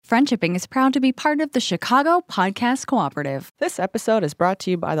Friendshipping is proud to be part of the Chicago Podcast Cooperative. This episode is brought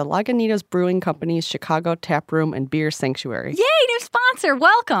to you by the Lagunitas Brewing Company's Chicago Tap Room and Beer Sanctuary. Yay, new sponsor.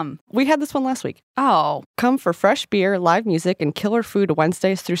 Welcome. We had this one last week. Oh. Come for fresh beer, live music, and killer food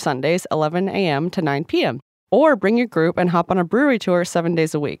Wednesdays through Sundays, 11 a.m. to 9 p.m. Or bring your group and hop on a brewery tour 7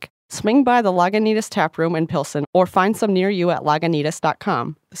 days a week. Swing by the Lagunitas Tap Room in Pilsen or find some near you at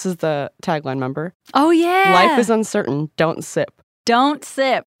lagunitas.com. This is the tagline, remember? Oh, yeah. Life is uncertain. Don't sip. Don't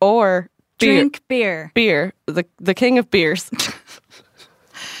sip. Or drink beer. Beer, the king of beers.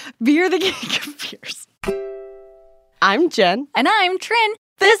 Beer, the king of beers. I'm Jen. And I'm Trin.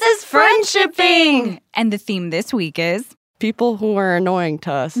 This is Friendshipping. And the theme this week is... people who are annoying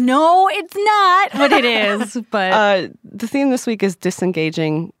to us. No, it's not what it is. But the theme this week is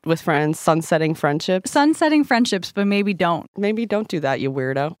disengaging with friends, sunsetting friendships. Sunsetting friendships, but maybe don't. Maybe don't do that, you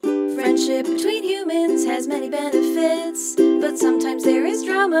weirdo. Friendship between humans has many benefits, but sometimes there is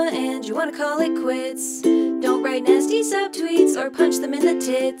drama and you want to call it quits. Don't write nasty subtweets or punch them in the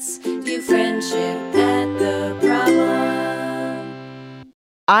tits. View friendship at the problem.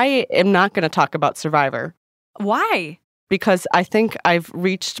 I am not going to talk about Survivor. Why? Because I think I've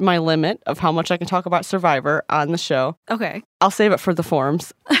reached my limit of how much I can talk about Survivor on the show. Okay. I'll save it for the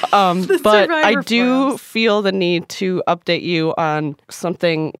forums. But I do forums. feel the need to update you on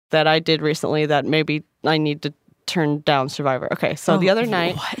something that I did recently that maybe I need to turn down Survivor. Okay, so the other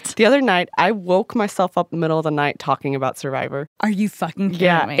night, I woke myself up in the middle of the night talking about Survivor. Are you fucking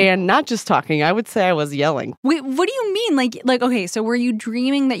kidding me? And not just talking. I would say I was yelling. Wait, what do you mean? Like, okay, so were you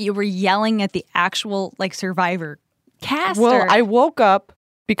dreaming that you were yelling at the actual, Survivor cast? Well, I woke up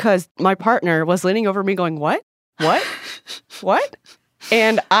because my partner was leaning over me going, what? What? What?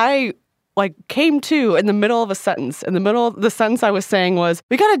 And I came to in the middle of a sentence. In the middle of the sentence I was saying was,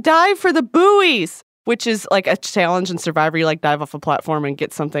 we gotta dive for the buoys, which is like a challenge in Survivor. You dive off a platform and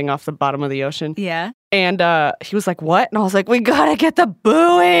get something off the bottom of the ocean. Yeah. And he was like, what? And I was like, we gotta get the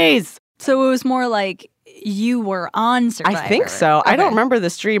buoys. So it was more like you were on Survivor. I think so. Okay. I don't remember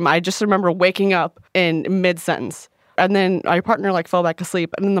this dream. I just remember waking up in mid-sentence. And then my partner fell back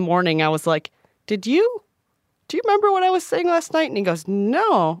asleep. And in the morning, I was like, do you remember what I was saying last night? And he goes,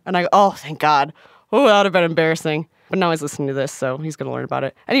 no. And I go, oh, thank God. Oh, that would have been embarrassing. But now he's listening to this, so he's going to learn about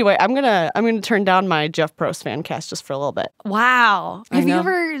it. Anyway, I'm gonna turn down my Jeff Probst fan cast just for a little bit. Wow. I Have you know.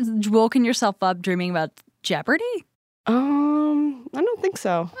 ever woken yourself up dreaming about Jeopardy? I don't think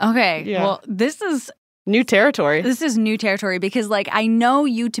so. Okay. Yeah. Well, this is New territory. new territory because, I know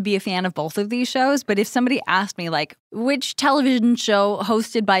you to be a fan of both of these shows, but if somebody asked me, which television show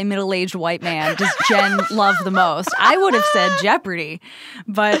hosted by a middle-aged white man does Jen love the most, I would have said Jeopardy.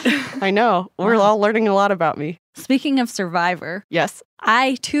 But I know. We're all learning a lot about me. speaking of Survivor, Yes.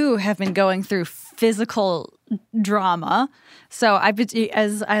 I, too, have been going through physical drama. So I've been,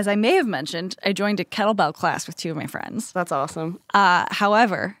 as I may have mentioned, I joined a kettlebell class with two of my friends. That's awesome.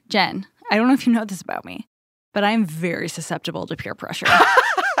 However, Jen, I don't know if you know this about me, but I'm very susceptible to peer pressure.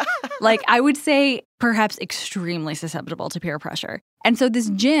 I would say perhaps extremely susceptible to peer pressure. And so this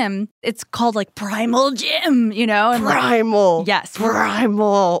gym, it's called Primal Gym, And Primal. yes.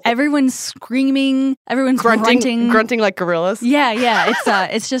 Primal. Everyone's screaming, everyone's grunting. Grunting like gorillas. Yeah.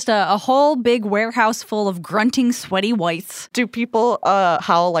 It's just a whole big warehouse full of grunting, sweaty whites. Do people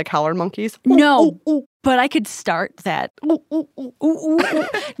howl like howler monkeys? No. Ooh, ooh, But I could start that. ooh, ooh, ooh, ooh,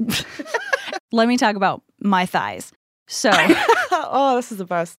 ooh. Let me talk about my thighs. So Oh, this is the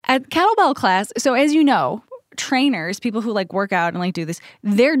best. at kettlebell class, so as you know, trainers, people who work out and do this,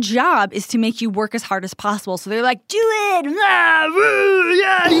 their job is to make you work as hard as possible. So they're like, do it!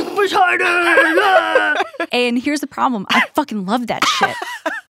 Yeah, you can push harder! Ah. And here's the problem. I fucking love that shit.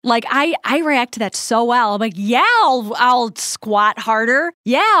 I react to that so well. I'm like, yeah, I'll squat harder.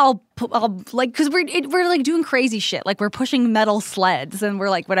 Yeah, I'll because we're doing crazy shit. We're pushing metal sleds and we're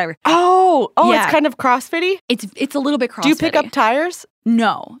whatever. Oh, Yeah. It's kind of CrossFit-y? It's a little bit CrossFit. Do you pick up tires?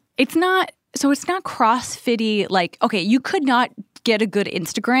 No, it's not. So it's not CrossFit-y. Okay, you could not get a good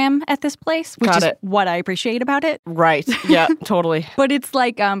Instagram at this place, which Got is it. what I appreciate about it. Right. Yeah, totally. But it's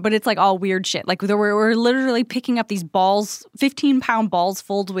all weird shit. We're literally picking up these balls, 15-pound balls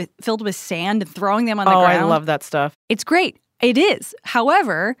filled with sand and throwing them on the ground. I love that stuff. It's great. It is.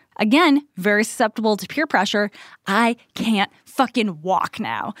 However, again, very susceptible to peer pressure. I can't fucking walk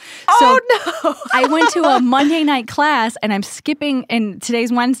now. So no. I went to a Monday night class and I'm skipping, and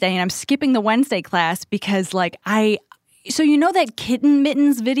today's Wednesday, and I'm skipping the Wednesday class because so you know that kitten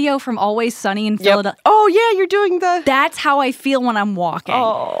mittens video from Always Sunny in Philadelphia? Oh, yeah, you're doing the... That's how I feel when I'm walking.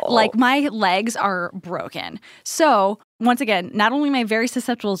 Oh. My legs are broken. So once again, not only am I very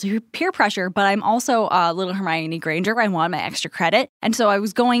susceptible to peer pressure, but I'm also a little Hermione Granger. I want my extra credit. And so I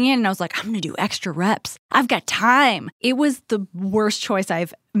was going in and I was like, I'm going to do extra reps. I've got time. It was the worst choice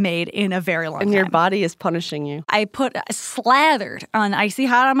I've made in a very long time. And your body is punishing you. I put slathered on icy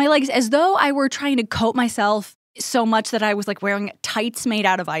hot on my legs as though I were trying to coat myself so much that I was like wearing tights made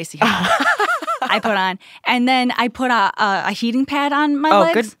out of icy hot. I put on. And then I put a heating pad on my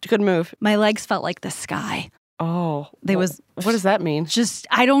legs. Oh, good move. My legs felt like the sky. Oh. What does that mean? Just,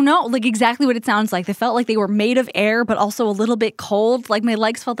 I don't know, like exactly what it sounds like. They felt like they were made of air, but also a little bit cold. Like my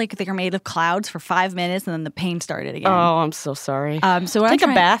legs felt like they were made of clouds for 5 minutes, and then the pain started again. Oh, I'm so sorry. So Take a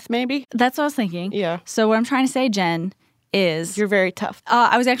bath, maybe? That's what I was thinking. Yeah. So what I'm trying to say, Jen, is... You're very tough.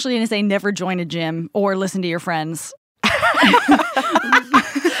 I was actually going to say never join a gym or listen to your friends.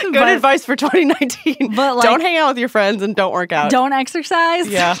 Good advice for 2019. But like, don't hang out with your friends and don't work out. Don't exercise.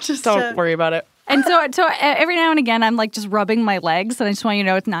 Yeah, just don't worry about it. And so every now and again, I'm like just rubbing my legs, and I just want you to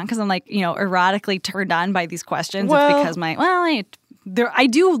know it's not because I'm like, erotically turned on by these questions. Well, it's because I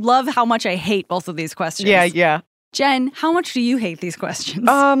do love how much I hate both of these questions. Yeah. Jen, how much do you hate these questions?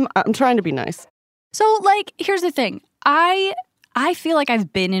 I'm trying to be nice. So, like, here's the thing. I feel like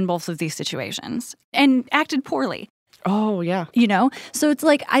I've been in both of these situations and acted poorly. Oh, yeah. So it's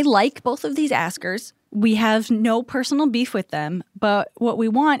like I like both of these askers. We have no personal beef with them, but what we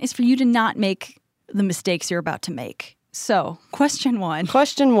want is for you to not make the mistakes you're about to make. So, question one.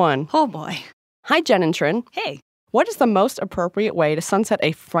 Oh, boy. Hi, Jen and Trin. Hey. What is the most appropriate way to sunset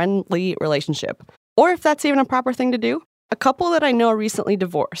a friendly relationship? Or if that's even a proper thing to do? A couple that I know are recently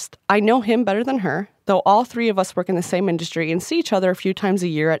divorced. I know him better than her, though all three of us work in the same industry and see each other a few times a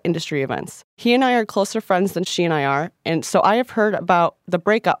year at industry events. He and I are closer friends than she and I are, and so I have heard about the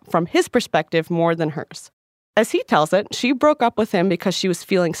breakup from his perspective more than hers. As he tells it, she broke up with him because she was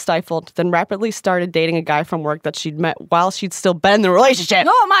feeling stifled, then rapidly started dating a guy from work that she'd met while she'd still been in the relationship.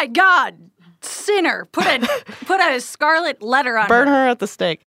 Oh my God! Sinner! Put a scarlet letter on Burn her at the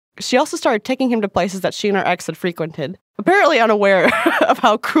stake. She also started taking him to places that she and her ex had frequented, apparently unaware of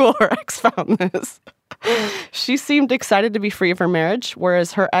how cruel her ex found this. She seemed excited to be free of her marriage,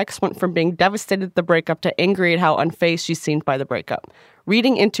 whereas her ex went from being devastated at the breakup to angry at how unfazed she seemed by the breakup,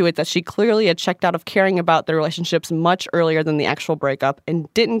 reading into it that she clearly had checked out of caring about their relationships much earlier than the actual breakup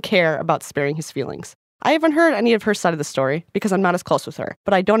and didn't care about sparing his feelings. I haven't heard any of her side of the story because I'm not as close with her,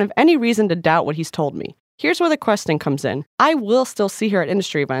 but I don't have any reason to doubt what he's told me. Here's where the questioning comes in. I will still see her at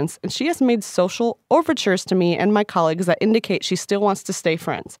industry events, and she has made social overtures to me and my colleagues that indicate she still wants to stay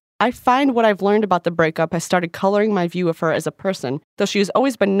friends. I find what I've learned about the breakup has started coloring my view of her as a person, though she has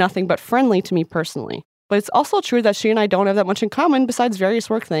always been nothing but friendly to me personally. But it's also true that she and I don't have that much in common besides various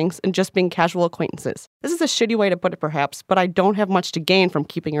work things and just being casual acquaintances. This is a shitty way to put it perhaps, but I don't have much to gain from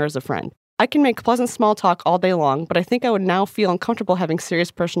keeping her as a friend. I can make pleasant small talk all day long, but I think I would now feel uncomfortable having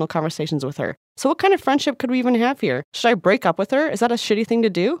serious personal conversations with her. So what kind of friendship could we even have here? Should I break up with her? Is that a shitty thing to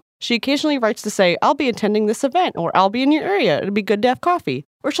do? She occasionally writes to say, I'll be attending this event, or I'll be in your area. It'd be good to have coffee.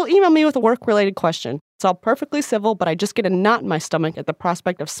 Or she'll email me with a work-related question. It's all perfectly civil, but I just get a knot in my stomach at the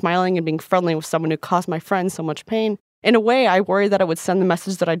prospect of smiling and being friendly with someone who caused my friends so much pain. In a way, I worry that I would send the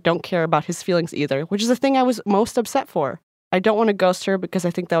message that I don't care about his feelings either, which is the thing I was most upset for. I don't want to ghost her because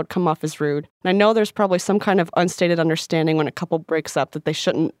I think that would come off as rude. And I know there's probably some kind of unstated understanding when a couple breaks up that they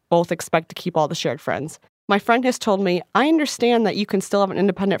shouldn't both expect to keep all the shared friends. My friend has told me, I understand that you can still have an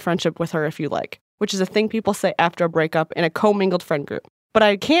independent friendship with her if you like, which is a thing people say after a breakup in a commingled friend group. But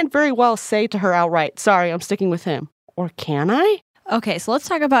I can't very well say to her outright, sorry, I'm sticking with him. Or can I? Okay, so let's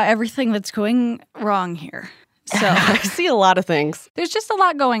talk about everything that's going wrong here. So I see a lot of things. There's just a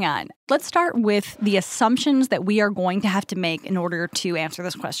lot going on. Let's start with the assumptions that we are going to have to make in order to answer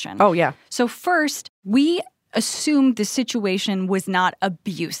this question. Oh, yeah. So first, we assumed the situation was not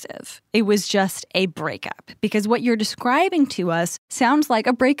abusive. It was just a breakup. Because what you're describing to us sounds like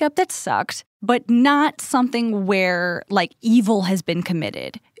a breakup that sucked, but not something where, like, evil has been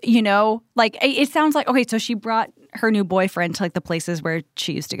committed. You know? Like, it sounds like, okay, so she brought her new boyfriend to, like, the places where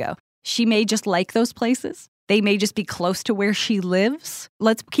she used to go. She may just like those places. They may just be close to where she lives.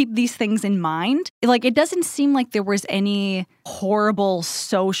 Let's keep these things in mind. Like, it doesn't seem like there was any horrible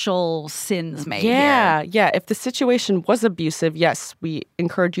social sins made here. Yeah. If the situation was abusive, yes, we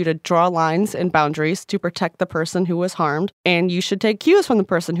encourage you to draw lines and boundaries to protect the person who was harmed. And you should take cues from the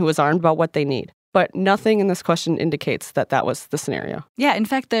person who was harmed about what they need. But nothing in this question indicates that that was the scenario. Yeah, in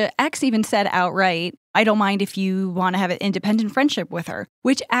fact, the ex even said outright, I don't mind if you want to have an independent friendship with her,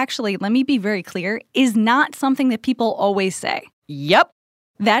 which actually, let me be very clear, is not something that people always say. Yep.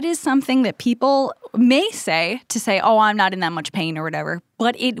 That is something that people may say to say, oh, I'm not in that much pain or whatever.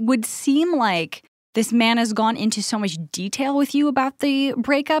 But it would seem like This man has gone into so much detail with you about the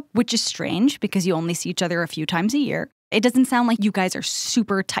breakup, which is strange because you only see each other a few times a year. It doesn't sound like you guys are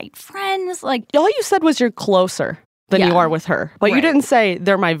super tight friends. Like, all you said was you're closer than you are with her. But you Right. didn't say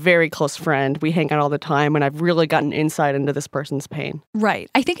they're my very close friend. We hang out all the time and I've really gotten insight into this person's pain. right.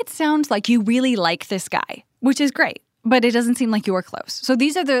 I think it sounds like you really like this guy, which is great, but it doesn't seem like you are close. So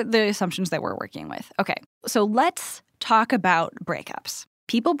these are the assumptions that we're working with. Okay, so let's talk about breakups.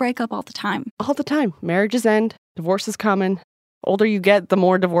 People break up all the time. All the time. Marriages end. Divorce is common. Older you get, the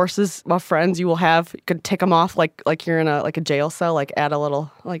more divorces of friends you will have. You could tick them off like you're in a jail cell, like add a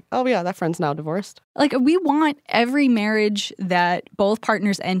little, like, oh yeah, that friend's now divorced. Like, we want every marriage that both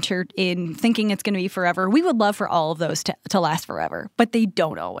partners entered in thinking it's going to be forever. We would love for all of those to last forever, but they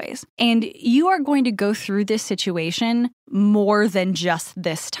don't always. And you are going to go through this situation more than just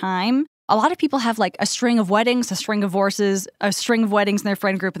this time. A lot of people have like a string of weddings, a string of divorces, a string of weddings in their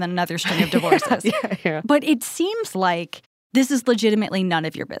friend group, and then another string of divorces. Yeah. But it seems like this is legitimately none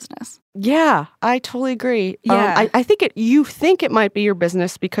of your business. Yeah, I totally agree. Yeah. I think you think it might be your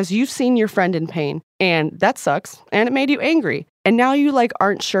business because you've seen your friend in pain, and that sucks, and it made you angry. And now you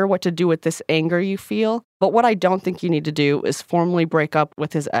aren't sure what to do with this anger you feel. But what I don't think you need to do is formally break up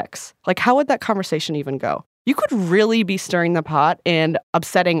with his ex. How would that conversation even go? You could really be stirring the pot and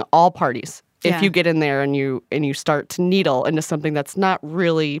upsetting all parties if you get in there and you start to needle into something that's not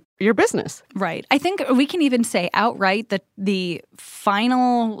really your business. Right. I think we can even say outright that the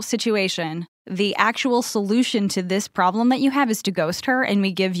final situation, the actual solution to this problem that you have is to ghost her, and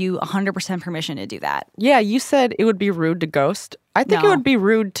we give you 100% permission to do that. Yeah, you said it would be rude to ghost. I think it would be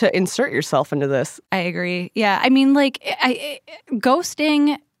rude to insert yourself into this. I agree. Yeah. I mean,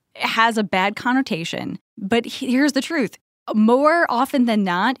 ghosting has a bad connotation, but here's the truth. More often than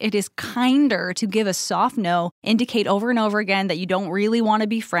not, it is kinder to give a soft no, indicate over and over again that you don't really want to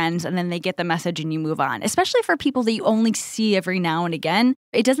be friends, and then they get the message and you move on. Especially for people that you only see every now and again.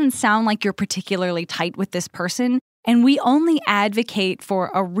 It doesn't sound like you're particularly tight with this person. And we only advocate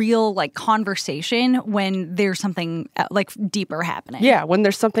for a real conversation when there's something deeper happening. Yeah, when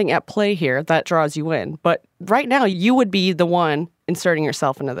there's something at play here that draws you in. But right now, you would be the one inserting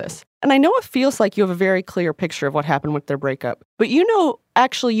yourself into this. And I know it feels like you have a very clear picture of what happened with their breakup. But you know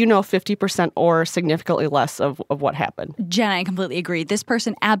 50% or significantly less of what happened. Jen, I completely agree. This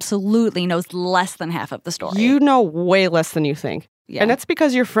person absolutely knows less than half of the story. You know way less than you think. Yeah. And that's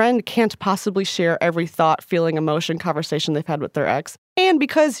because your friend can't possibly share every thought, feeling, emotion, conversation they've had with their ex. And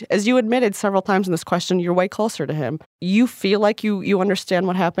because, as you admitted several times in this question, you're way closer to him. You feel like you understand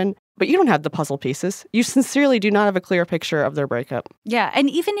what happened, but you don't have the puzzle pieces. You sincerely do not have a clear picture of their breakup. Yeah, and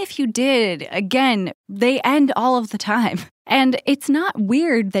even if you did, again, they end all of the time. And it's not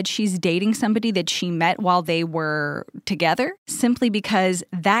weird that she's dating somebody that she met while they were together, simply because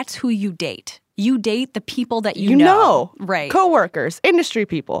that's who you date. You date the people that you know. Right. Coworkers, industry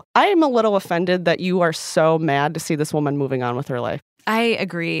people. I am a little offended that you are so mad to see this woman moving on with her life. I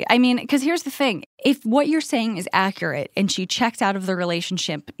agree. I mean, because here's the thing. If what you're saying is accurate and she checked out of the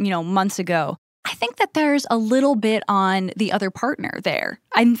relationship, months ago, I think that there's a little bit on the other partner there.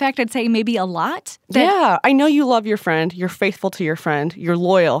 In fact, I'd say maybe a lot. Yeah, I know you love your friend. You're faithful to your friend. You're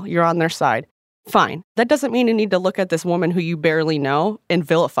loyal. You're on their side. Fine. That doesn't mean you need to look at this woman who you barely know and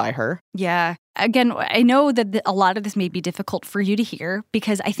vilify her. Yeah. Again, I know that a lot of this may be difficult for you to hear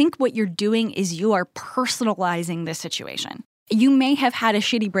because I think what you're doing is you are personalizing this situation. You may have had a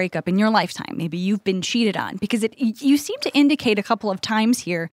shitty breakup in your lifetime. Maybe you've been cheated on because you seem to indicate a couple of times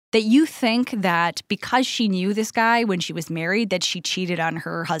here that you think that because she knew this guy when she was married, that she cheated on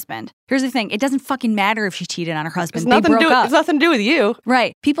her husband. Here's the thing. It doesn't fucking matter if she cheated on her husband. They broke up. It's nothing to do with you.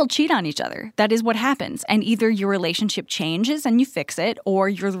 Right. People cheat on each other. That is what happens. And either your relationship changes and you fix it, or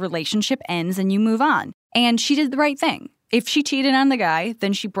your relationship ends and you move on. And she did the right thing. If she cheated on the guy,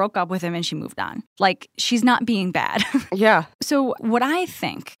 then she broke up with him and she moved on. She's not being bad. Yeah. So what I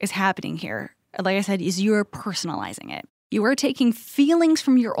think is happening here, like I said, is you're personalizing it. You are taking feelings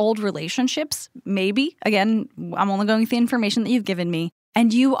from your old relationships, maybe. Again, I'm only going with the information that you've given me.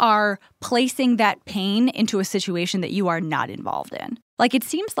 And you are placing that pain into a situation that you are not involved in. It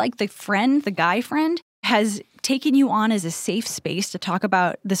seems like the guy friend, has taken you on as a safe space to talk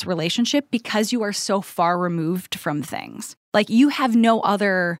about this relationship because you are so far removed from things. You have no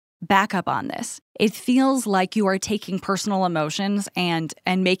other backup on this. It feels like you are taking personal emotions and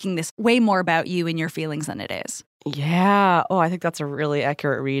making this way more about you and your feelings than it is. Yeah. Oh, I think that's a really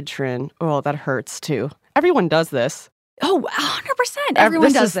accurate read, Trin. Oh, that hurts too. Everyone does this. Oh, 100%.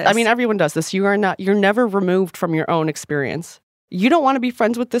 Everyone does this. I mean, everyone does this. You're never removed from your own experience. You don't want to be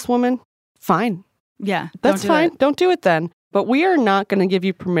friends with this woman? Fine. Yeah. That's fine. Don't do it then. But we are not going to give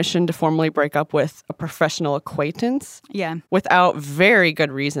you permission to formally break up with a professional acquaintance Yeah. without very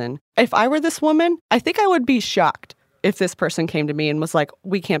good reason. If I were this woman, I think I would be shocked if this person came to me and was like,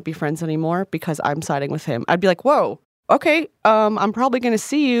 we can't be friends anymore because I'm siding with him. I'd be like, whoa, okay, I'm probably going to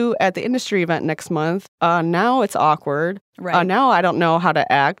see you at the industry event next month. Now it's awkward. Right. Now I don't know how to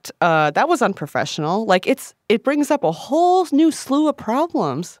act. That was unprofessional. Like it brings up a whole new slew of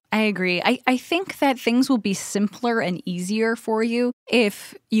problems. I agree. I think that things will be simpler and easier for you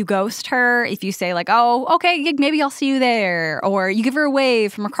if you ghost her, if you say like, oh, okay, maybe I'll see you there. Or you give her a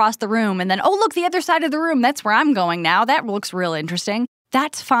wave from across the room and then, oh, look, the other side of the room. That's where I'm going now. That looks real interesting.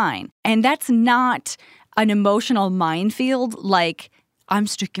 That's fine. And that's not an emotional minefield like, I'm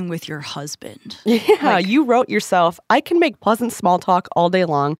sticking with your husband. Yeah, you wrote yourself, I can make pleasant small talk all day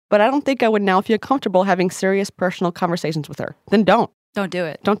long, but I don't think I would now feel comfortable having serious personal conversations with her. Then don't. Don't do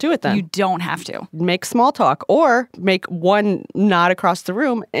it. Don't do it then. You don't have to. Make small talk or make one nod across the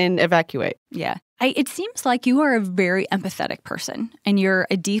room and evacuate. Yeah. It seems like you are a very empathetic person and you're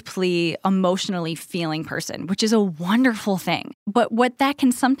a deeply emotionally feeling person, which is a wonderful thing. But what that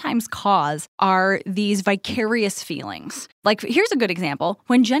can sometimes cause are these vicarious feelings. Like, here's a good example.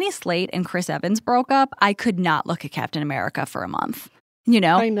 When Jenny Slate and Chris Evans broke up, I could not look at Captain America for a month. You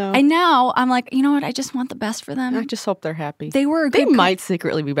know? I know. And now I'm like, you know what? I just want the best for them. I just hope they're happy. They were a They good might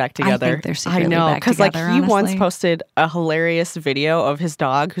secretly be back together. I think they're secretly I know, back together, like he once honestly. posted a hilarious video of his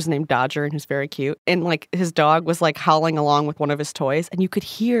dog, who's named Dodger and who's very cute. And like his dog was like howling along with one of his toys, and you could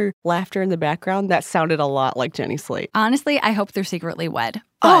hear laughter in the background. That sounded a lot like Jenny Slate. Honestly, I hope they're secretly wed.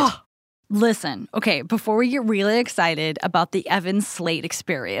 But Oh, listen, okay, before we get really excited about the Evans Slate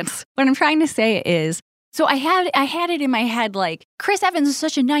experience, what I'm trying to say is, so I had it in my head like, Chris Evans is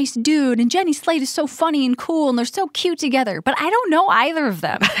such a nice dude and Jenny Slate is so funny and cool and they're so cute together, but I don't know either of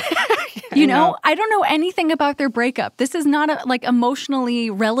them. You know, I don't know anything about their breakup. This is not like emotionally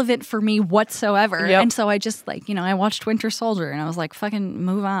relevant for me whatsoever. Yep. And so I just like, I watched Winter Soldier and I was like, fucking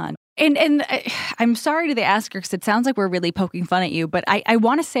move on. And I'm sorry to the asker because it sounds like we're really poking fun at you, but I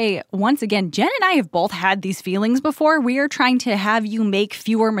want to say once again, Jen and I have both had these feelings before. We are trying to have you make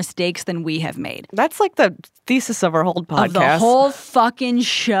fewer mistakes than we have made. that's like the thesis of our whole podcast. Of the whole fucking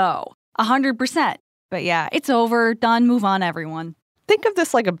show. 100%. But yeah, it's over. Done. Move on, everyone. Think of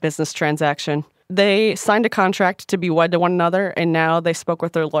this like a business transaction. They signed a contract to be wed to one another, and now they spoke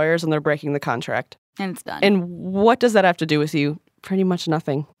with their lawyers and they're breaking the contract. And it's done. And what does that have to do with you? Pretty much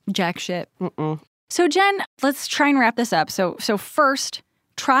nothing. Jack shit. Mm-mm. So Jen, let's try and wrap this up. So first,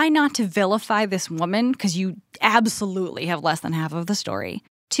 try not to vilify this woman because you absolutely have less than half of the story.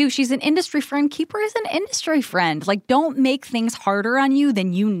 2, she's an industry friend. Keep her as an industry friend. Like, don't make things harder on you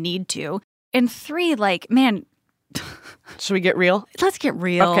than you need to. And 3, like, man, Should we get real? let's get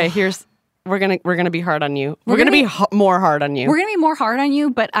real. Okay, we're gonna be hard on you. We're gonna be more hard on you. We're going to be more hard on you,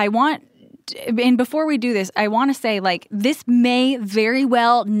 but and before we do this, I want to say, like, this may very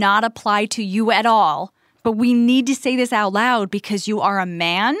well not apply to you at all, but we need to say this out loud because you are a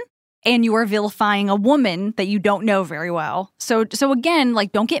man and you are vilifying a woman that you don't know very well. So again,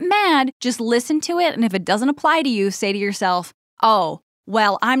 like, don't get mad. Just listen to it. And if it doesn't apply to you, say to yourself, oh,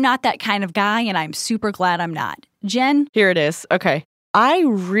 well, I'm not that kind of guy and I'm super glad I'm not. Jen? Here it is. Okay. I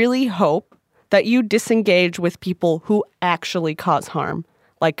really hope that you disengage with people who actually cause harm,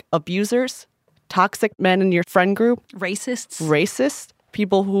 like abusers, toxic men in your friend group, racists,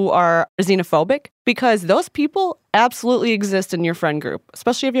 people who are xenophobic, because those people absolutely exist in your friend group,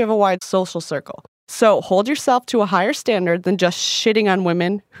 especially if you have a wide social circle. So hold yourself to a higher standard than just shitting on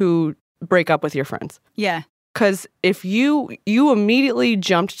women who break up with your friends. Yeah. Because if you immediately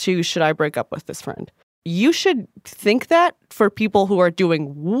jumped to, should I break up with this friend? You should think that for people who are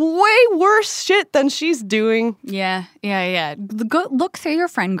doing way worse shit than she's doing. Yeah. Go look through your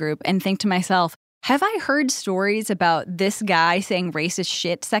friend group and think to myself, have I heard stories about this guy saying racist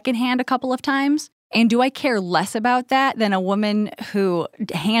shit secondhand a couple of times? And do I care less about that than a woman who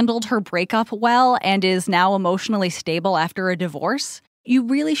handled her breakup well and is now emotionally stable after a divorce? You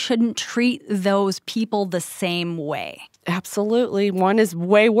really shouldn't treat those people the same way. Absolutely. One is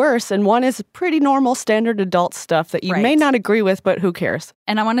way worse, and one is pretty normal standard adult stuff that you may Right. not agree with, but who cares?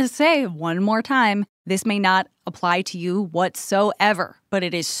 And I want to say one more time, this may not apply to you whatsoever, but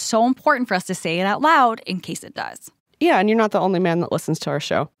it is so important for us to say it out loud in case it does. Yeah, and you're not the only man that listens to our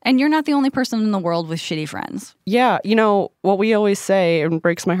show. And you're not the only person in the world with shitty friends. Yeah, you know, what we always say, and it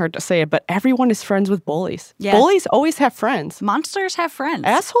breaks my heart to say it, but everyone is friends with bullies. Yeah. Bullies always have friends. Monsters have friends.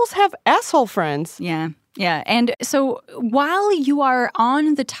 Assholes have asshole friends. Yeah. Yeah. And so while you are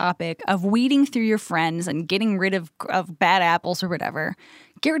on the topic of weeding through your friends and getting rid of bad apples or whatever,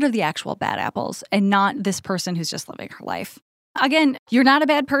 get rid of the actual bad apples and not this person who's just living her life. Again, you're not a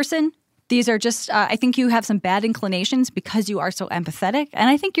bad person. These are just, I think you have some bad inclinations because you are so empathetic. And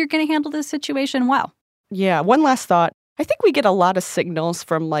I think you're going to handle this situation well. Yeah. One last thought. I think we get a lot of signals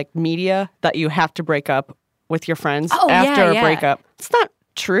from like media that you have to break up with your friends after a breakup. It's not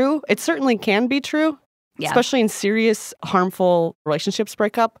true. It certainly can be true. Yeah. Especially in serious, harmful relationships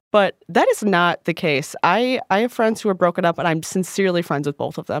break up. But that is not the case. I have friends who are broken up, and I'm sincerely friends with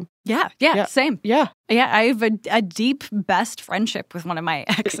both of them. Yeah, same. Yeah. I have a deep best friendship with one of my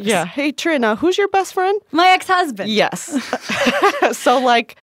exes. Yeah. Hey, Trina, who's your best friend? My ex-husband. Yes. So,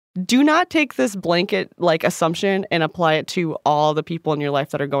 like, do not take this blanket, like, assumption and apply it to all the people in your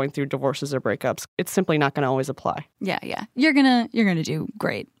life that are going through divorces or breakups. It's simply not going to always apply. Yeah. You're gonna do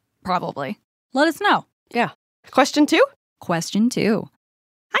great, probably. Let us know. Yeah. Question 2? Question 2.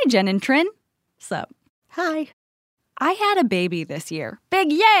 Hi, Jen and Trin. Sup? Hi. I had a baby this year.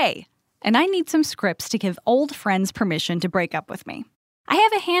 Big yay! And I need some scripts to give old friends permission to break up with me. I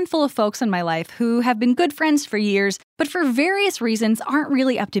have a handful of folks in my life who have been good friends for years, but for various reasons aren't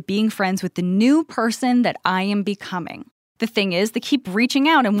really up to being friends with the new person that I am becoming. The thing is, they keep reaching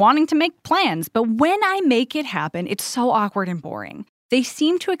out and wanting to make plans, but when I make it happen, it's so awkward and boring. They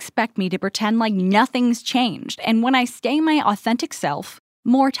seem to expect me to pretend like nothing's changed, and when I stay my authentic self,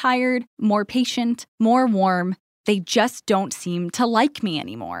 more tired, more patient, more warm, they just don't seem to like me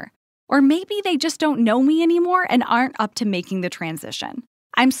anymore. Or maybe they just don't know me anymore and aren't up to making the transition.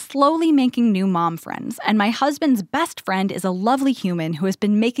 I'm slowly making new mom friends, and my husband's best friend is a lovely human who has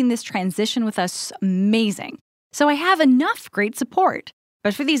been making this transition with us amazing. So I have enough great support.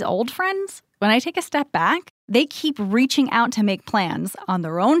 But for these old friends, when I take a step back, they keep reaching out to make plans on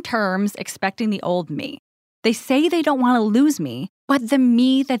their own terms, expecting the old me. They say they don't want to lose me, but the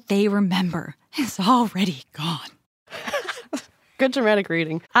me that they remember is already gone. Good dramatic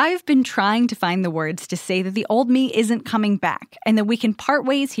reading. I've been trying to find the words to say that the old me isn't coming back and that we can part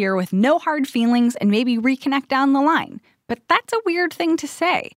ways here with no hard feelings and maybe reconnect down the line. But that's a weird thing to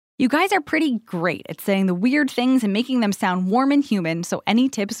say. You guys are pretty great at saying the weird things and making them sound warm and human, so any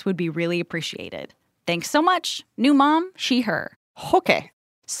tips would be really appreciated. Thanks so much. New mom, she, her. Okay.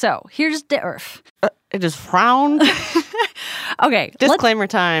 So, here's the earth. I just frowned. Okay. Disclaimer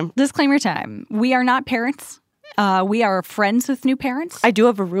time. Disclaimer time. We are not parents. We are friends with new parents. I do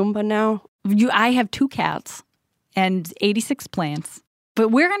have a Roomba now. I have 2 cats and 86 plants. But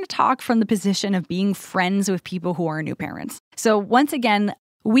we're going to talk from the position of being friends with people who are new parents. So, once again,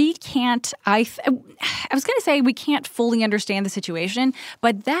 we can't, I was going to say we can't fully understand the situation,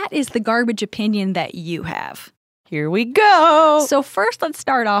 but that is the garbage opinion that you have. Here we go. So first, let's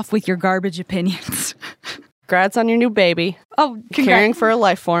start off with your garbage opinions. Congrats on your new baby. Oh, caring for a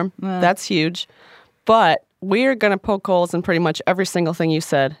life form. That's huge. But we're going to poke holes in pretty much every single thing you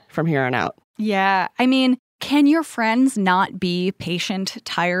said from here on out. Yeah. I mean, can your friends not be patient,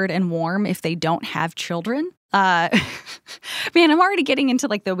 tired, and warm if they don't have children? Man, I'm already getting into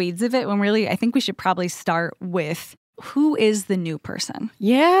like the weeds of it when really I think we should probably start with who is the new person?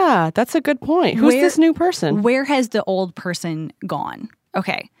 Yeah, that's a good point. Who's this new person? Where has the old person gone?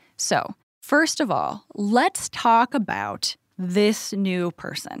 Okay, so first of all, let's talk about this new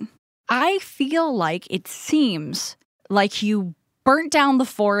person. I feel like it seems like you burnt down the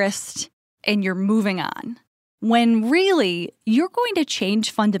forest and you're moving on, when really you're going to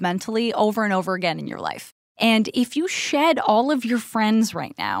change fundamentally over and over again in your life. And if you shed all of your friends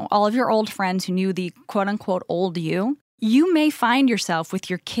right now, all of your old friends who knew the quote-unquote old you, you may find yourself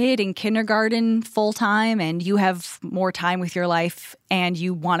with your kid in kindergarten full-time and you have more time with your life and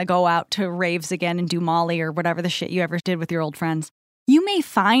you want to go out to raves again and do Molly or whatever the shit you ever did with your old friends. You may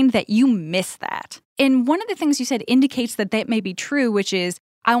find that you miss that. And one of the things you said indicates that that may be true, which is,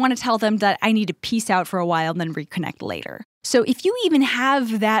 I want to tell them that I need to peace out for a while and then reconnect later. So if you even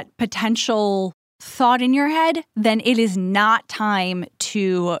have that potential thought in your head, then it is not time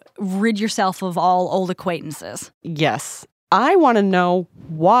to rid yourself of all old acquaintances. Yes. I want to know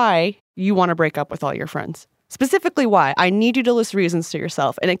why you want to break up with all your friends. Specifically why. I need you to list reasons to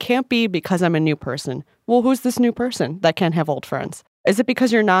yourself. And it can't be because I'm a new person. Well, who's this new person that can't have old friends? Is it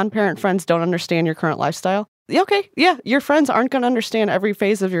because your non-parent friends don't understand your current lifestyle? Okay, yeah, your friends aren't going to understand every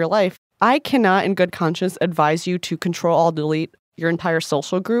phase of your life. I cannot, in good conscience, advise you to control-alt-delete your entire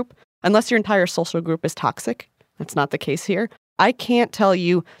social group unless your entire social group is toxic. That's not the case here. I can't tell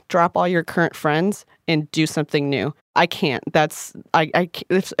you drop all your current friends and do something new. I can't.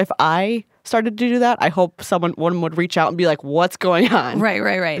 If I started to do that, I hope one would reach out and be like, what's going on?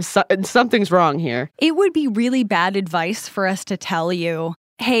 Right. Something's wrong here. It would be really bad advice for us to tell you,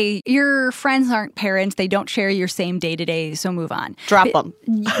 hey, your friends aren't parents. They don't share your same day-to-day, so move on. Drop them.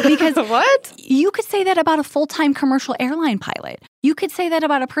 Because what? You could say that about a full-time commercial airline pilot. You could say that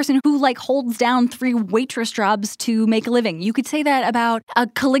about a person who like holds down 3 waitress jobs to make a living. You could say that about a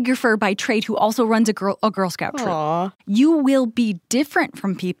calligrapher by trade who also runs a Girl Scout troop. Aww. You will be different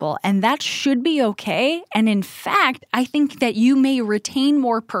from people, and that should be okay. And in fact, I think that you may retain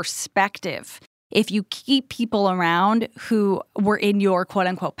more perspective if you keep people around who were in your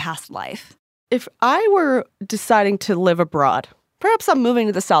quote-unquote past life. If I were deciding to live abroad, perhaps I'm moving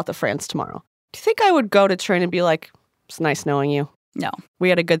to the south of France tomorrow, do you think I would go to train and be like, it's nice knowing you? No. We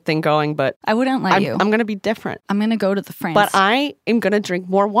had a good thing going, but I wouldn't let you. I'm going to be different. I'm going to go to the France. But I am going to drink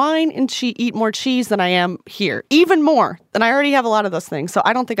more wine and eat more cheese than I am here. Even more. And I already have a lot of those things. So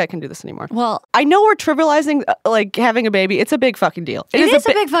I don't think I can do this anymore. Well, I know we're trivializing like having a baby. It's a big fucking deal. It is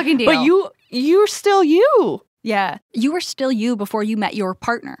a big fucking deal. But you're still you. Yeah. You were still you before you met your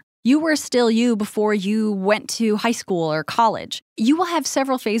partner. You were still you before you went to high school or college. You will have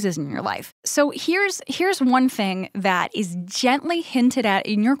several phases in your life. So here's one thing that is gently hinted at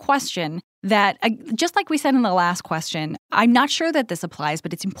in your question that, just like we said in the last question, I'm not sure that this applies,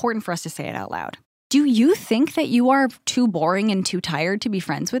 but it's important for us to say it out loud. Do you think that you are too boring and too tired to be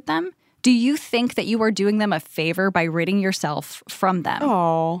friends with them? Do you think that you are doing them a favor by ridding yourself from them?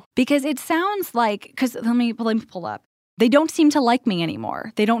 Oh. Because it sounds like, because let me pull up. They don't seem to like me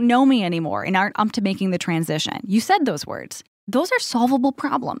anymore. They don't know me anymore and aren't up to making the transition. You said those words. Those are solvable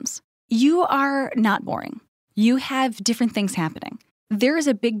problems. You are not boring. You have different things happening. There is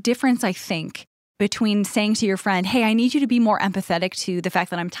a big difference, I think, between saying to your friend, hey, I need you to be more empathetic to the fact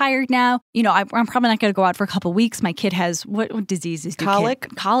that I'm tired now. You know, I'm probably not going to go out for a couple of weeks. My kid has, what diseases?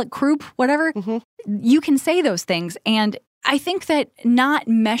 Colic, croup, whatever. Mm-hmm. You can say those things. And I think that not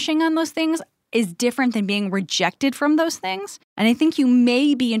meshing on those things is different than being rejected from those things. And I think you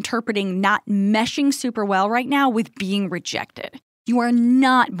may be interpreting not meshing super well right now with being rejected. You are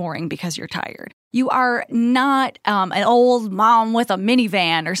not boring because you're tired. You are not an old mom with a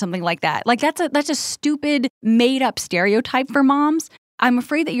minivan or something like that. Like that's a stupid made up stereotype for moms. I'm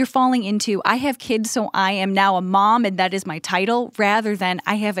afraid that you're falling into, I have kids, so I am now a mom and that is my title, rather than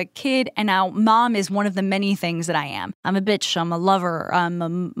I have a kid and now mom is one of the many things that I am. I'm a bitch, I'm a lover, I'm a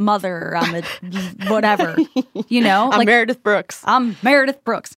mother, I'm a whatever, you know? I'm Meredith Brooks. I'm Meredith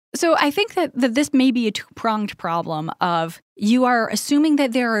Brooks. So I think that this may be a two-pronged problem of you are assuming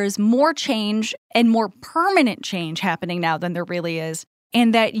that there is more change and more permanent change happening now than there really is,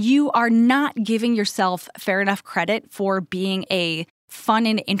 and that you are not giving yourself fair enough credit for being a fun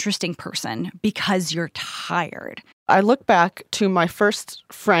and interesting person because you're tired. I look back to my first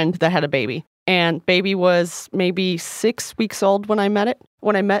friend that had a baby, and baby was maybe 6 weeks old when I met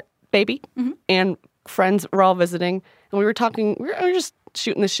baby, mm-hmm. and friends were all visiting, and we were talking, we were just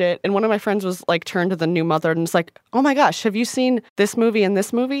shooting the shit, and one of my friends was like turned to the new mother and was like, oh my gosh, have you seen this movie and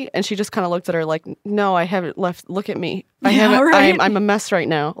this movie? And she just kind of looked at her like, no, I haven't left, look at me. I'm a mess right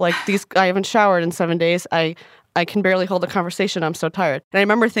now. Like I haven't showered in 7 days. I can barely hold a conversation. I'm so tired. And I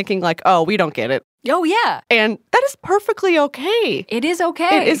remember thinking like, oh, we don't get it. Oh, yeah. And that is perfectly okay. It is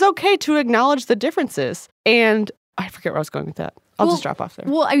okay. It is okay to acknowledge the differences. And I forget where I was going with that. I'll just drop off there.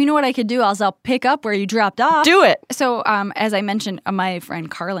 Well, you know what I could do? I'll pick up where you dropped off. Do it. So, as I mentioned, my friend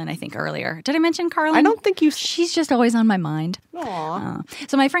Carlin, I think earlier. Did I mention Carlin? I don't think you... She's just always on my mind. Aww.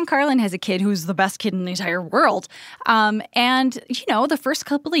 So my friend Carlin has a kid who's the best kid in the entire world. And, you know, the first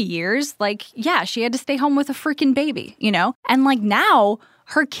couple of years, like, yeah, she had to stay home with a freaking baby, you know? And, like, now...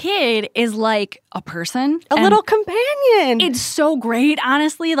 her kid is like a person. A little companion. It's so great,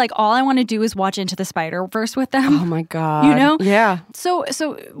 honestly. Like, all I want to do is watch Into the Spider-Verse with them. Oh, my God. You know? Yeah. So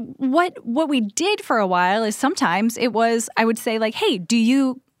what we did for a while is sometimes it was, I would say, like, hey, do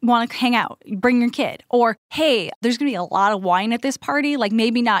you want to hang out? Bring your kid. Or, hey, there's going to be a lot of wine at this party. Like,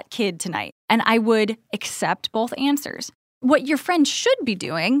 maybe not kid tonight. And I would accept both answers. What your friends should be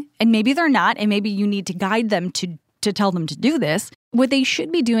doing, and maybe they're not, and maybe you need to guide them to tell them to do this, what they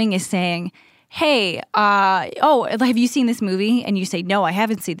should be doing is saying, hey, have you seen this movie? And you say, no, I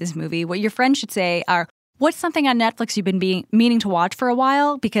haven't seen this movie. What your friend should say are, what's something on Netflix you've been meaning to watch for a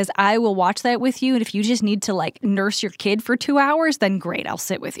while? Because I will watch that with you. And if you just need to like nurse your kid for 2 hours, then great, I'll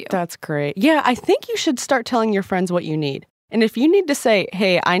sit with you. That's great. Yeah, I think you should start telling your friends what you need. And if you need to say,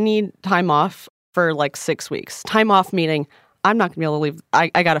 hey, I need time off for like 6 weeks. Time off meaning I'm not going to be able to leave.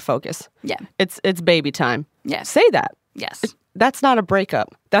 I got to focus. Yeah. It's baby time. Yes. Say that. Yes. That's not a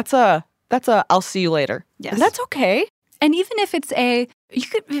breakup. That's a I'll see you later. Yes. And that's okay. And even if it's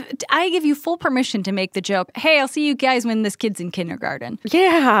I give you full permission to make the joke, hey, I'll see you guys when this kid's in kindergarten.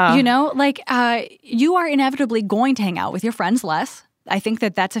 Yeah. You know, like you are inevitably going to hang out with your friends less. I think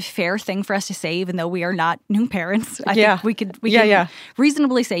that that's a fair thing for us to say, even though we are not new parents. I think we can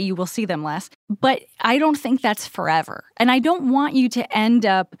reasonably say you will see them less. But I don't think that's forever. And I don't want you to end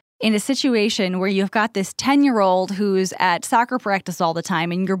up in a situation where you've got this 10-year-old who's at soccer practice all the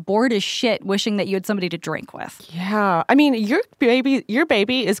time and you're bored as shit wishing that you had somebody to drink with. Yeah. I mean, your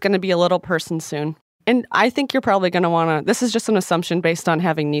baby is going to be a little person soon. And I think you're probably going to want to, this is just an assumption based on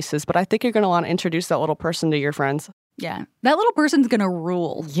having nieces, but I think you're going to want to introduce that little person to your friends. Yeah. That little person's going to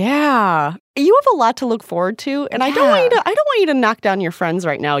rule. Yeah. You have a lot to look forward to. And I don't want you to knock down your friends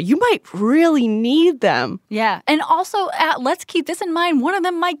right now. You might really need them. Yeah. And also, let's keep this in mind. One of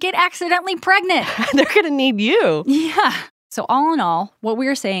them might get accidentally pregnant. They're going to need you. Yeah. So all in all, what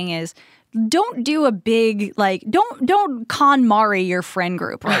we're saying is, don't do a big, don't KonMari your friend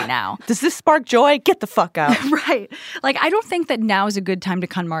group right now. Does this spark joy? Get the fuck out. Right. I don't think that now is a good time to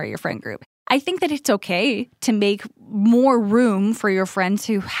KonMari your friend group. I think that it's okay to make more room for your friends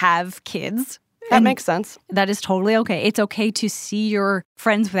who have kids. That makes sense. That is totally okay. It's okay to see your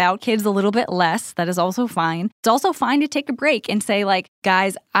friends without kids a little bit less. That is also fine. It's also fine to take a break and say,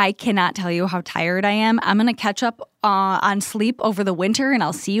 guys, I cannot tell you how tired I am. I'm going to catch up on sleep over the winter and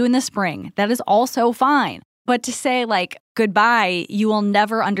I'll see you in the spring. That is also fine. But to say, goodbye, you will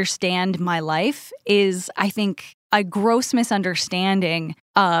never understand my life is, I think, a gross misunderstanding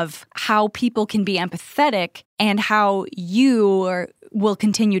of how people can be empathetic and how you will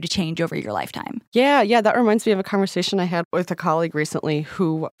continue to change over your lifetime. Yeah. That reminds me of a conversation I had with a colleague recently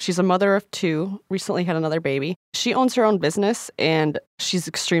who, she's a mother of 2, recently had another baby. She owns her own business and she's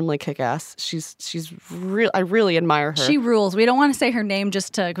extremely kick-ass. I really admire her. She rules. We don't want to say her name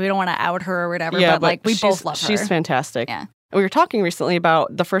we don't want to out her or whatever, but we both love her. She's fantastic. Yeah. We were talking recently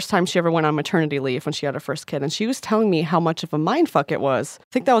about the first time she ever went on maternity leave when she had her first kid, and she was telling me how much of a mindfuck it was. I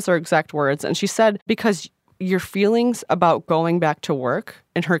think that was her exact words. And she said, because your feelings about going back to work,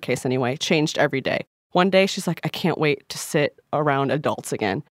 in her case anyway, changed every day. One day she's like, I can't wait to sit around adults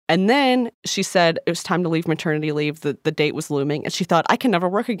again. And then she said it was time to leave maternity leave. The date was looming. And she thought, I can never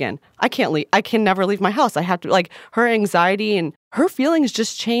work again. I can't leave. I can never leave my house. I have to, her anxiety and her feelings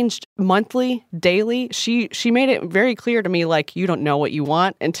just changed monthly, daily. She made it very clear to me, you don't know what you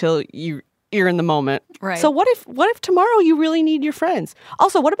want until you're in the moment. Right. So what if tomorrow you really need your friends?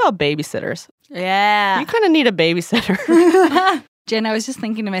 Also, what about babysitters? Yeah. You kind of need a babysitter. Jen, I was just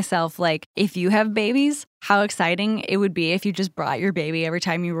thinking to myself, if you have babies, how exciting it would be if you just brought your baby every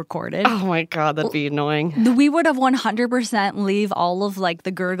time you recorded. Oh my God, that'd be annoying. We would have 100% leave all of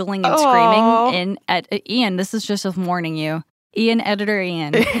the gurgling and screaming in at Ian. This is just warning you. Ian, editor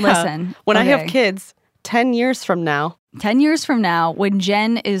Ian, listen. When I have kids, 10 years from now. 10 years from now, when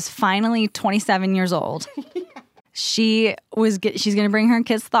Jen is finally 27 years old, she's going to bring her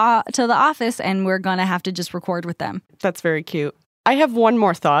kids to the office and we're going to have to just record with them. That's very cute. I have one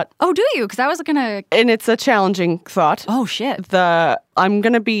more thought. Oh, do you? Because I was going to... And it's a challenging thought. Oh, shit. I'm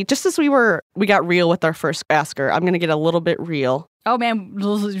going to be, just as we got real with our first asker, I'm going to get a little bit real. Oh, man.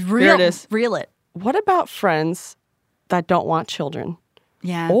 Here it is. Reel it. What about friends that don't want children?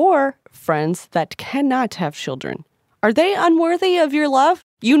 Yeah. Or friends that cannot have children? Are they unworthy of your love?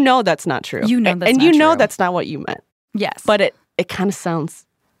 You know that's not true. You know that's not true. And you know that's not what you meant. Yes. But it kind of sounds...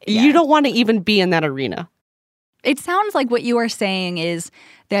 Yeah. You don't want to even be in that arena. It sounds like what you are saying is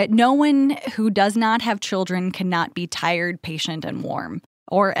that no one who does not have children cannot be tired, patient, and warm,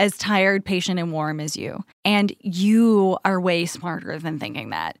 or as tired, patient, and warm as you. And you are way smarter than thinking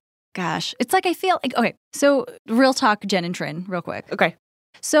that. Gosh, it's I feel okay, so real talk, Jen and Trin, real quick. Okay.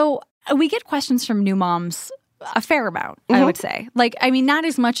 So we get questions from new moms a fair amount, I would say. Not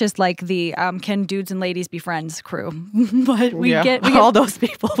as much as the can dudes and ladies be friends crew, but we get all those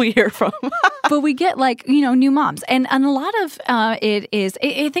people we hear from. But we get new moms, and a lot of it is.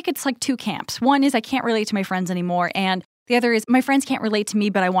 I think it's 2 camps. One is I can't relate to my friends anymore, and the other is my friends can't relate to me,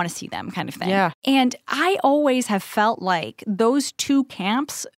 but I want to see them, kind of thing. Yeah. And I always have felt like those 2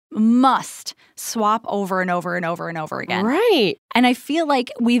 camps must swap over and over and over and over again. Right. And I feel like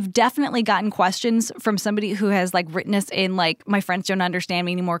we've definitely gotten questions from somebody who has written us in my friends don't understand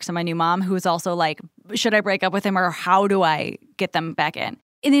me anymore because I'm my new mom, who is also should I break up with him or how do I get them back in?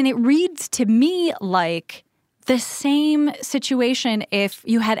 And then it reads to me like the same situation if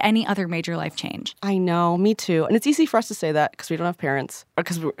you had any other major life change. I know, me too. And it's easy for us to say that because we don't have parents. Or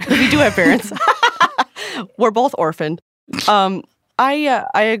because we do have parents. We're both orphaned. I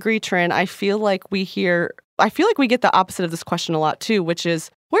agree, Trin. I feel like we get the opposite of this question a lot too, which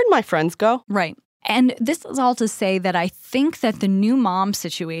is, where'd my friends go? Right. And this is all to say that I think that the new mom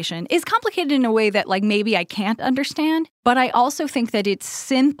situation is complicated in a way that like maybe I can't understand, but I also think that it's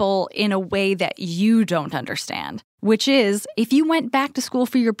simple in a way that you don't understand, which is if you went back to school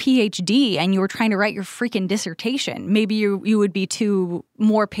for your PhD and you were trying to write your freaking dissertation, maybe you would be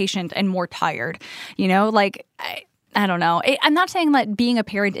more patient and more tired, you know, like I don't know. I'm not saying that being a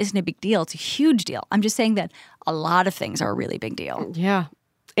parent isn't a big deal. It's a huge deal. I'm just saying that a lot of things are a really big deal. Yeah.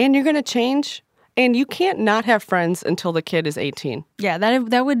 And you're going to change. And you can't not have friends until the kid is 18. Yeah,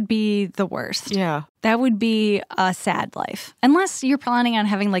 that would be the worst. Yeah. That would be a sad life. Unless you're planning on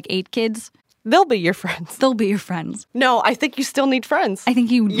having like 8 kids. They'll be your friends. They'll be your friends. No, I think you still need friends. I think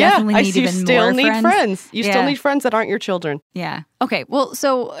you definitely need even more friends. You still need friends. You still need friends that aren't your children. Yeah. Okay, well,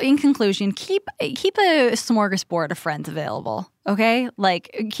 so in conclusion, keep a smorgasbord of friends available, okay?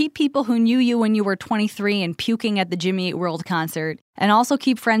 Like, keep people who knew you when you were 23 and puking at the Jimmy Eat World concert, and also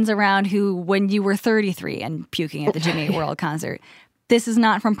keep friends around who when you were 33 and puking at the Jimmy Eat World concert. This is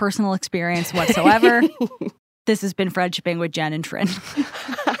not from personal experience whatsoever. This has been Friendshipping with Jen and Trin.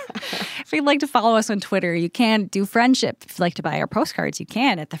 If you'd like to follow us on Twitter, you can do Friendship. If you'd like to buy our postcards, you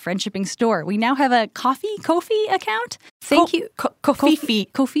can at the Friendshipping store. We now have a Ko-fi account. Thank you. Ko-fi.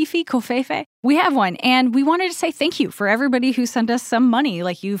 We have one. And we wanted to say thank you for everybody who sent us some money.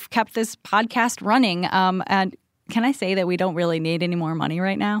 Like, you've kept this podcast running. And can I say that we don't really need any more money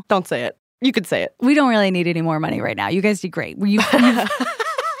right now? Don't say it. You could say it. We don't really need any more money right now. You guys did great.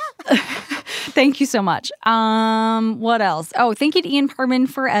 Thank you so much. What else? Oh, thank you to Ian Parman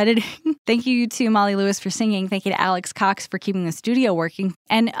for editing. Thank you to Molly Lewis for singing. Thank you to Alex Cox for keeping the studio working.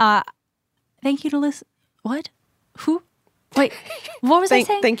 And thank you to Liz. What? Who? Wait, what was I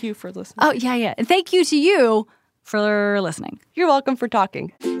saying? Thank you for listening. Oh, yeah. And thank you to you for listening. You're welcome for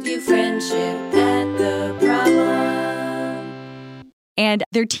talking. You friendship at the problem. And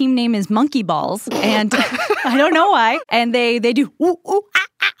their team name is Monkey Balls. And I don't know why. And they do ooh, ooh, ah,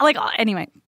 ah. Like, anyway.